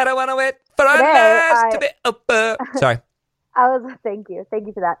 So I don't want to wait for us to be up. Sorry. Thank you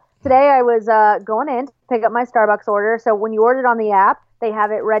for that. Today I was going in to pick up my Starbucks order. So when you order it on the app, they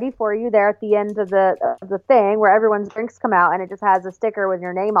have it ready for you there at the end of the thing where everyone's drinks come out, and it just has a sticker with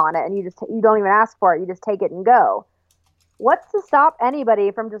your name on it, and you don't even ask for it. You just take it and go. What's to stop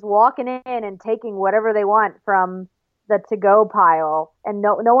anybody from just walking in and taking whatever they want from the to-go pile, and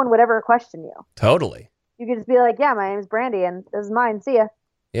no one would ever question you? Totally. You could just be like, yeah, my name is Brandy, and this is mine. See ya.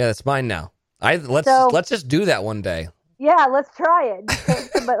 Yeah, that's mine now. Let's just do that one day. Yeah, let's try it.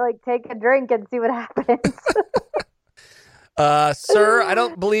 Take a drink and see what happens. Sir, I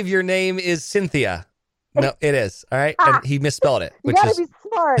don't believe your name is Cynthia. No, it is. All right, and he misspelled it. You gotta be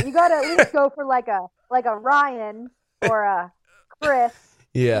smart. You gotta at least go for like a Ryan or a Chris.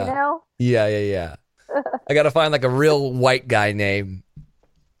 Yeah. You know? Yeah. I gotta find like a real white guy name.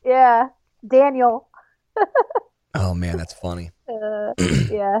 Yeah, Daniel. Oh man, that's funny.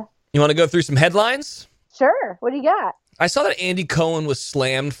 Yeah. You want to go through some headlines? Sure. What do you got? I saw that Andy Cohen was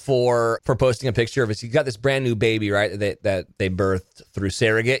slammed for posting a picture of his. He got this brand new baby, right? That they birthed through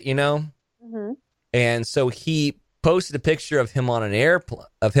surrogate, you know. Mm-hmm. And so he posted a picture of him on an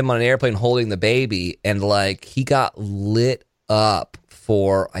airplane holding the baby, and like he got lit up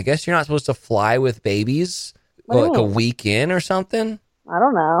for. I guess you're not supposed to fly with babies like a week in or something. I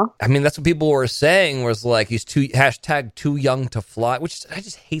don't know. I mean, that's what people were saying. Was like he's too young to fly, which I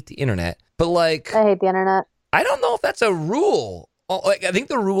just hate the internet. But like, I hate the internet. I don't know if that's a rule. Like, I think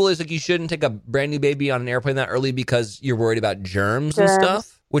the rule is like you shouldn't take a brand new baby on an airplane that early because you're worried about germs. And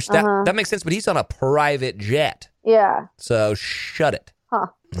stuff. Which that makes sense. But he's on a private jet. Yeah. So shut it. Huh.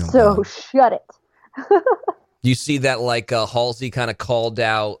 Shut it. You see that like Halsey kind of called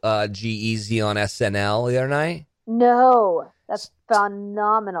out G-Eazy on SNL the other night? No. That's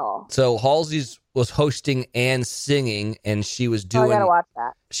phenomenal. So Halsey was hosting and singing, and she was doing. I gotta watch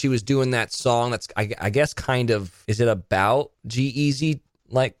that. She was doing that song. That's I guess kind of, is it about G-Eazy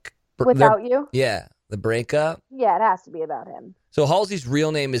like Without You? Yeah, The breakup? Yeah, it has to be about him. So Halsey's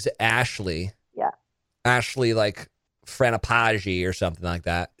real name is Ashley. Yeah. Ashley, like, Franapagi or something like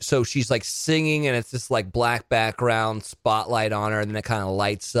that. So she's like singing and it's this like black background spotlight on her, and then it kind of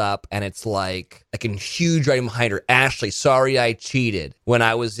lights up and it's like in huge writing behind her, Ashley, sorry I cheated when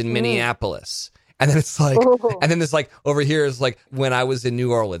I was in Minneapolis. And then it's like, and then there's like over here is like when I was in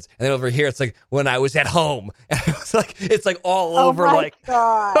New Orleans, and then over here it's like when I was at home. And it's like all over. Like,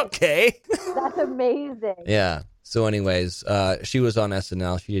 God. Okay, that's amazing. Yeah. So, anyways, she was on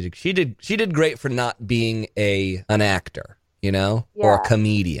SNL. She did great for not being an actor, you know, or a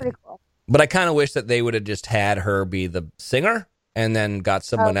comedian. Pretty cool. But I kind of wish that they would have just had her be the singer and then got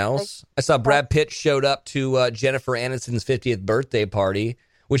someone else. I saw Brad Pitt showed up to Jennifer Aniston's 50th birthday party,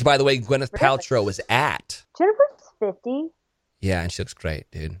 which, by the way, Gwyneth Paltrow was at. Jennifer's 50. Yeah, and she looks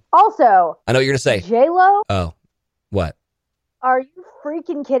great, dude. Also, I know what you're gonna say. J-Lo. Oh, what? Are you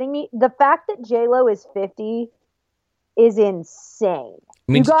freaking kidding me? The fact that J-Lo is 50 is insane.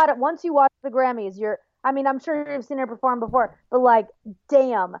 I mean, you got it. Once you watch the Grammys, I'm sure you've seen her perform before, but like,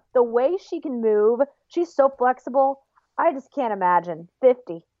 damn, the way she can move, she's so flexible. I just can't imagine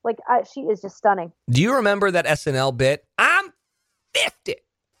 50. Like, she is just stunning. Do you remember that SNL bit? I'm 50.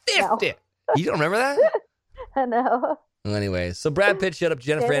 No. You don't remember that? I know. Well, anyways, so Brad Pitt showed up to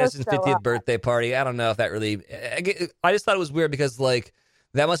Jennifer Aniston's 50th birthday party. I don't know if that really... I just thought it was weird because, like,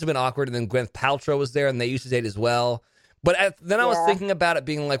 that must have been awkward, and then Gwyneth Paltrow was there, and they used to date as well. But then I was thinking about it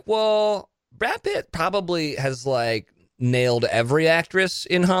being like, well, Brad Pitt probably has, like, nailed every actress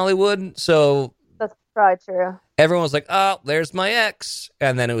in Hollywood, so... That's probably true. Everyone was like, oh, there's my ex.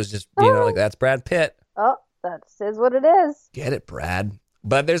 And then it was just, like, that's Brad Pitt. Oh, that is what it is. Get it, Brad.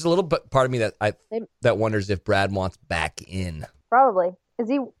 But there's a little part of me that wonders if Brad wants back in. Probably. Is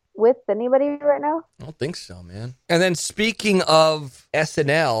he with anybody right now? I don't think so, man. And then speaking of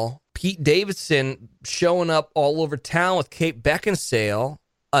SNL, Pete Davidson showing up all over town with Kate Beckinsale.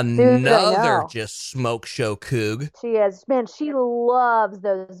 Another just smoke show coog. She is. Man, she loves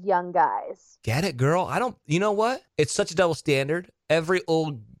those young guys. Get it, girl? You know what? It's such a double standard. Every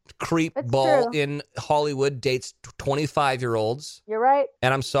old creep ball in Hollywood dates 25-year-olds. You're right.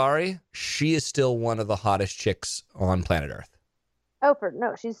 And I'm sorry, she is still one of the hottest chicks on planet Earth. Oh,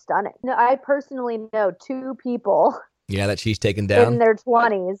 no, she's stunning. No, I personally know 2 people. Yeah, that she's taken down. In their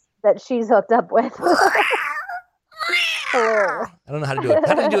 20s that she's hooked up with. I don't know how to do it.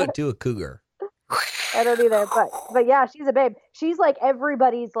 How do you do it to a cougar? I don't either, but yeah, she's a babe. She's like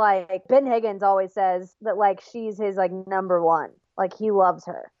everybody's like Ben Higgins always says that like she's his like number one. Like he loves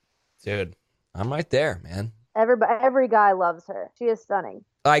her. Dude, I'm right there, man. Every guy loves her. She is stunning.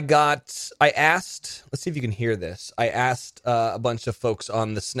 I asked, let's see if you can hear this. I asked a bunch of folks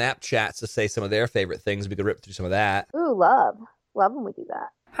on the Snapchats to say some of their favorite things. We could rip through some of that. Ooh, love when we do that.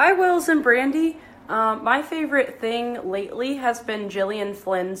 Hi, Wills and Brandy. My favorite thing lately has been Gillian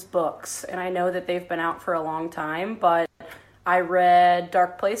Flynn's books, and I know that they've been out for a long time, but I read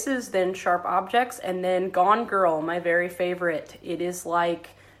Dark Places, then Sharp Objects, and then Gone Girl, my very favorite. It is like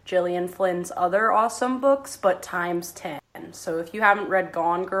Gillian Flynn's other awesome books, but times 10. So if you haven't read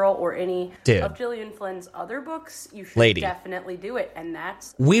Gone Girl or any of Gillian Flynn's other books, you should definitely do it. And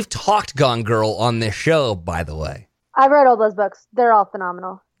we've talked Gone Girl on this show, by the way. I've read all those books. They're all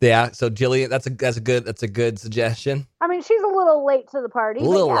phenomenal. Yeah, so Jillian, that's a good suggestion. I mean, she's a little late to the party. A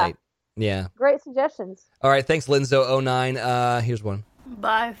little late. Yeah. Great suggestions. All right, thanks, Linzo09. Here's one.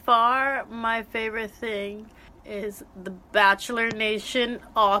 By far, my favorite thing is the Bachelor Nation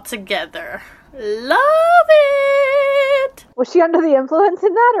all together. Love it! Was she under the influence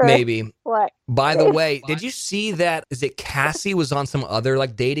in that, or maybe? What? By the way, did you see that? Is it Cassie was on some other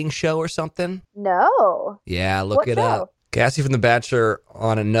like dating show or something? No. Yeah, look it up. Cassie from The Bachelor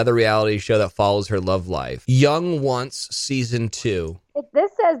on another reality show that follows her love life. Young Once Season 2.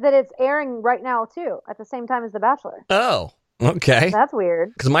 This says that it's airing right now, too, at the same time as The Bachelor. Oh, okay. That's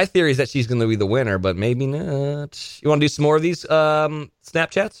weird. Because my theory is that she's going to be the winner, but maybe not. You want to do some more of these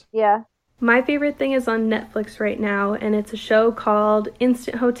Snapchats? Yeah. My favorite thing is on Netflix right now, and it's a show called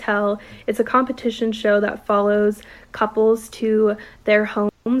Instant Hotel. It's a competition show that follows couples to their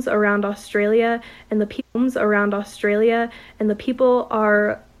homes around Australia, and the people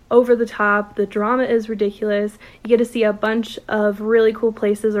are over the top. The drama is ridiculous. You get to see a bunch of really cool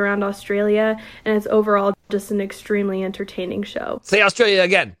places around Australia, and it's overall just an extremely entertaining show. Say Australia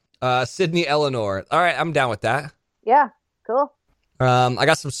again. Sydney Eleanor. All right, I'm down with that. Yeah, cool. I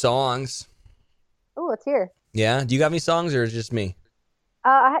got some songs. Oh, let's hear. Yeah, do you got any songs or is it just me?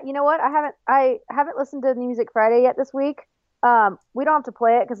 You know what? I haven't listened to Music Friday yet this week, We don't have to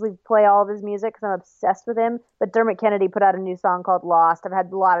play it because we play all of his music because I'm obsessed with him. But Dermot Kennedy put out a new song called Lost. I've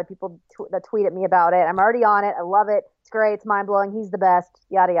had a lot of people that tweet at me about it. I'm already on it. I love it. It's great. It's mind blowing. He's the best.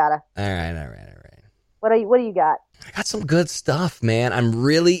 Yada yada. All right. What do you got? I got some good stuff, man. I'm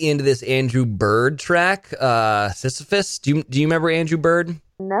really into this Andrew Bird track, Sisyphus. Do you remember Andrew Bird?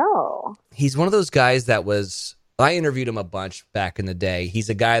 No. He's one of those guys that I interviewed him a bunch back in the day. He's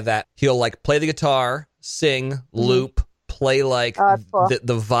a guy that he'll like play the guitar, sing, loop, play like cool.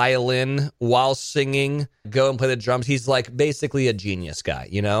 the violin while singing, go and play the drums. He's like basically a genius guy,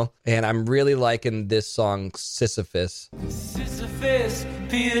 you know? And I'm really liking this song, Sisyphus. Sisyphus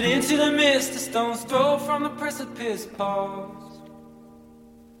peered into the mist, a stone's throw from the precipice paused.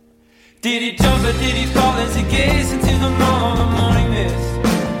 Did he jump or did he fall as he gazed into the morning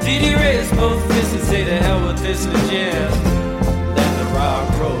mist? Did he raise both fists and say to hell with this and just let the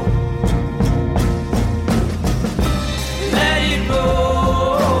rock roll? Let it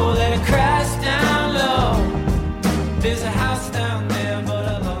roll, let it crash down low. There's a house down there, but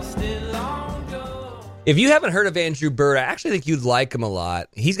I lost it long ago. If you haven't heard of Andrew Bird, I actually think you'd like him a lot.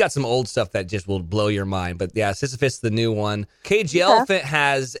 He's got some old stuff that just will blow your mind. But yeah, Sisyphus, the new one. KG Elephant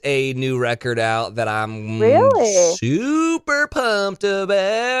has a new record out that I'm Really? super pumped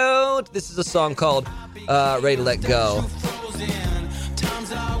about. This is a song called Ready to Let Go.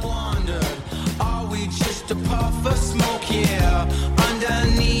 Times I wondered, are we just a puff of smoke? Yeah,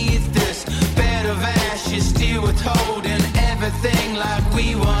 underneath this bed of ashes, still withholding everything like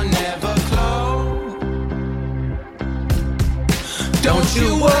we were never close. Don't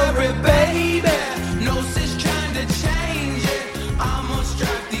you worry, baby. No sense trying to change it. I must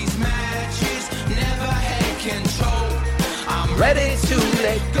strike these matches. Never had control. I'm ready to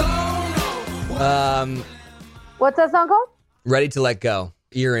let go. What's that song called? Ready to Let Go.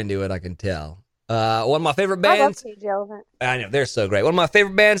 You're into it, I can tell. One of my favorite I love bands. KG Elephant. I know, they're so great. One of my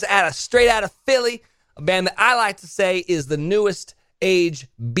favorite bands straight out of Philly. A band that I like to say is the newest age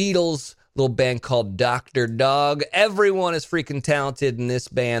Beatles little band called Dr. Dog. Everyone is freaking talented in this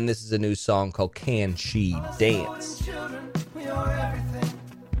band. This is a new song called Can She Dance?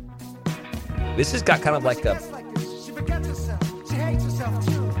 This has got kind of like a...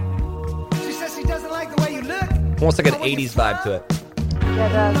 almost like an 80s vibe to it. Yeah,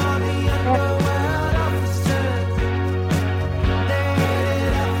 it does. Yeah.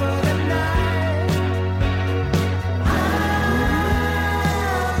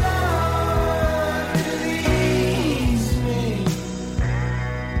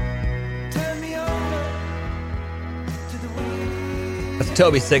 That's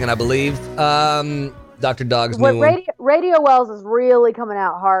Toby singing, I believe. Dr. Dog's new one. Radio Wells is really coming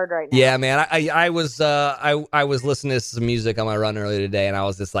out hard right now. Yeah, man. I was listening to some music on my run earlier today, and I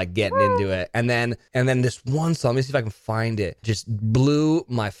was just like getting into it. And then this one song, let me see if I can find it, just blew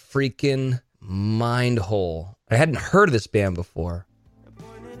my freaking mind hole. I hadn't heard of this band before.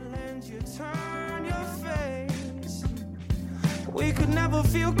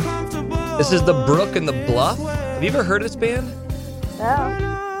 This is The Brook and the Bluff. Have you ever heard of this band? No.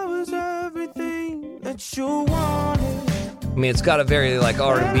 I mean, it's got a very like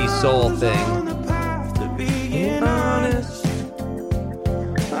R&B soul thing.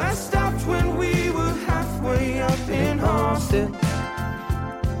 I stopped when we were halfway up in Austin,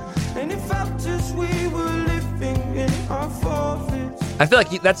 and it felt as we were living in our forfeits. I feel like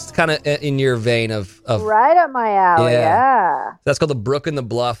that's kind of in your vein of Right up my alley, yeah. That's called The Brook and the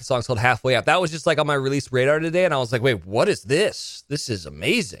Bluff. The song's called Halfway Up. That was just like on my release radar today, and I was like, wait, what is this? This is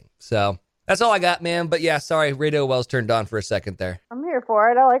amazing. So that's all I got, man. But yeah, sorry, Radio Wells turned on for a second there. I'm here for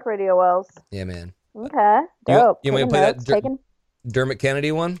it. I like Radio Wells. Yeah, man. Okay, dope. You want me to play that Dermot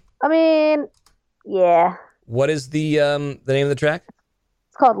Kennedy one? I mean, yeah. What is the name of the track?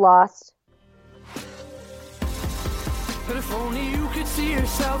 It's called Lost. But if only you could see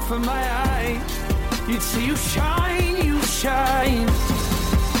yourself in my eyes, you'd see you shine, you shine.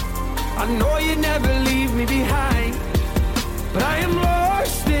 I know you'd never leave me behind, but I am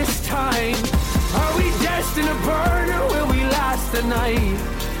lost this time. Are we destined to burn, or will we last the night?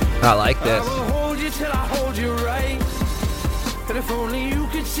 I like this. I will hold you till I hold you right. But if only you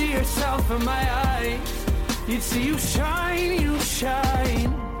could see yourself in my eyes, you'd see you shine, you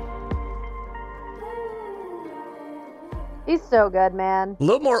shine. He's so good, man. A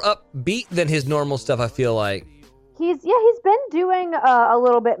little more upbeat than his normal stuff, I feel like. He's been doing a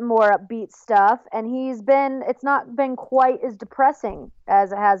little bit more upbeat stuff, and it's not been quite as depressing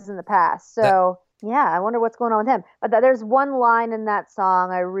as it has in the past. So Yeah, I wonder what's going on with him. But there's one line in that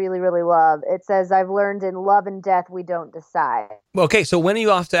song I really, really love. It says, "I've learned in love and death we don't decide." Okay, so when are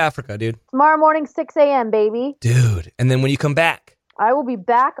you off to Africa, dude? Tomorrow morning, 6 a.m., baby. Dude, and then when you come back? I will be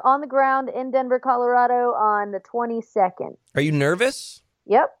back on the ground in Denver, Colorado on the 22nd. Are you nervous?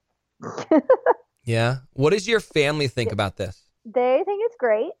 Yep. Yeah. What does your family think about this? They think it's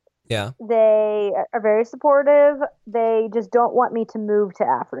great. Yeah. They are very supportive. They just don't want me to move to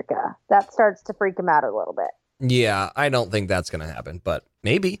Africa. That starts to freak them out a little bit. Yeah, I don't think that's going to happen, but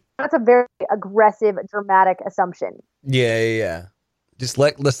maybe. That's a very aggressive, dramatic assumption. Yeah.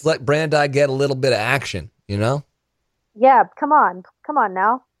 Let's let Brandeis get a little bit of action, you know? Yeah, come on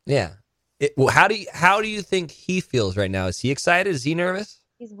now. Yeah. Well, how do you think he feels right now? Is he excited? Is he nervous?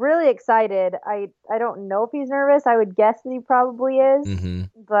 He's really excited. I don't know if he's nervous. I would guess that he probably is,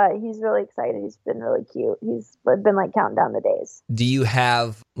 but he's really excited. He's been really cute. He's been like counting down the days. Do you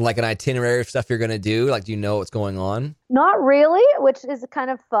have like an itinerary of stuff you're going to do? Like, do you know what's going on? Not really, which is kind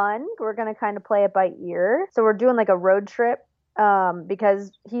of fun. We're going to kind of play it by ear. So we're doing like a road trip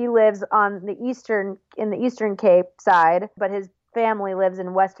because he lives in the Eastern Cape side, but his family lives in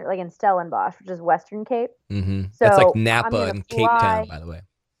in Stellenbosch, which is Western Cape. Mm-hmm. So that's like Napa and Cape Town, by the way.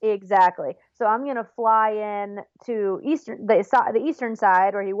 Exactly. So I'm going to fly in to the eastern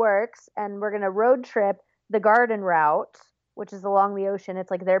side where he works, and we're going to road trip the garden route, which is along the ocean. It's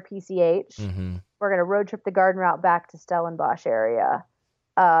like their PCH. Mm-hmm. We're going to road trip the garden route back to Stellenbosch area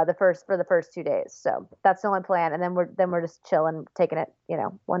for the first 2 days. So that's the only plan. And then we're just chilling, taking it,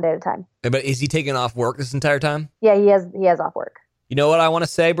 one day at a time. But is he taking off work this entire time? Yeah, he has off work. You know what I want to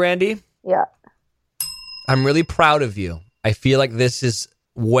say, Brandy? Yeah. I'm really proud of you. I feel like this is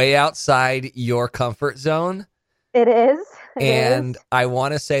way outside your comfort zone. It is. And I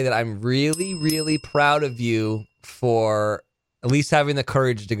want to say that I'm really, really proud of you for at least having the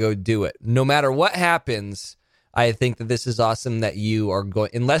courage to go do it. No matter what happens, I think that this is awesome that you are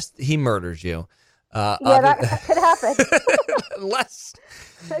going, unless he murders you. That could happen. Unless.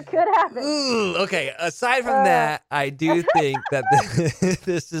 It could happen. Ooh, okay, aside from that, I do think that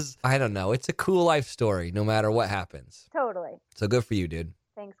this is, I don't know, it's a cool life story no matter what happens. Totally. So good for you, dude.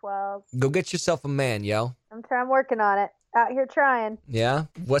 Thanks, Wells. Go get yourself a man, yo. I'm working on it. Out here trying. Yeah?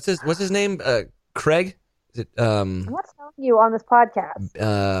 What's his name? Craig? Is it I'm not telling you on this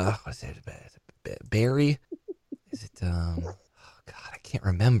podcast. What's it? Barry? Is it oh God, I can't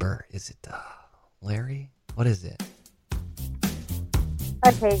remember. Is it Larry? What is it?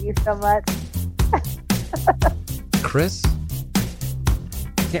 I hate you so much. Chris?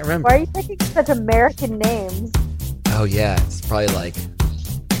 I can't remember. Why are you picking such American names? Oh yeah, it's probably like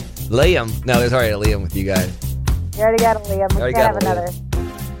Liam. No, there's already a Liam with you guys. You already got a Liam. We can't have another.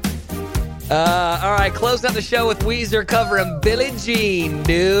 All right, closing out the show with Weezer covering Billie Jean,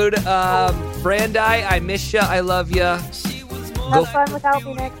 dude. Brandeis, I miss ya. I love ya. Have fun without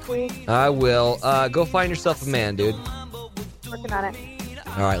me next week. I will. Go find yourself a man, dude. Working on it.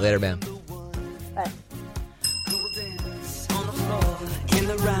 All right, later, man. Bye.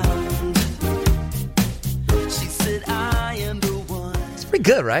 It's pretty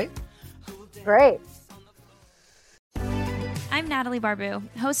good, right? Great. I'm Natalie Barbu,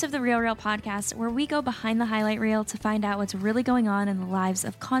 host of the Real Real podcast, where we go behind the highlight reel to find out what's really going on in the lives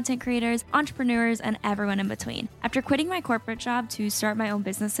of content creators, entrepreneurs, and everyone in between. After quitting my corporate job to start my own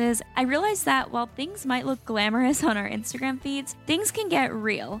businesses, I realized that while things might look glamorous on our Instagram feeds, things can get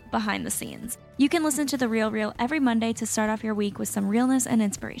real behind the scenes. You can listen to The Real Real every Monday to start off your week with some realness and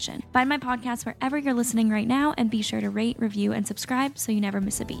inspiration. Find my podcast wherever you're listening right now, and be sure to rate, review, and subscribe so you never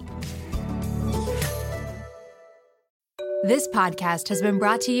miss a beat. This podcast has been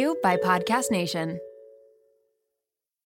brought to you by Podcast Nation.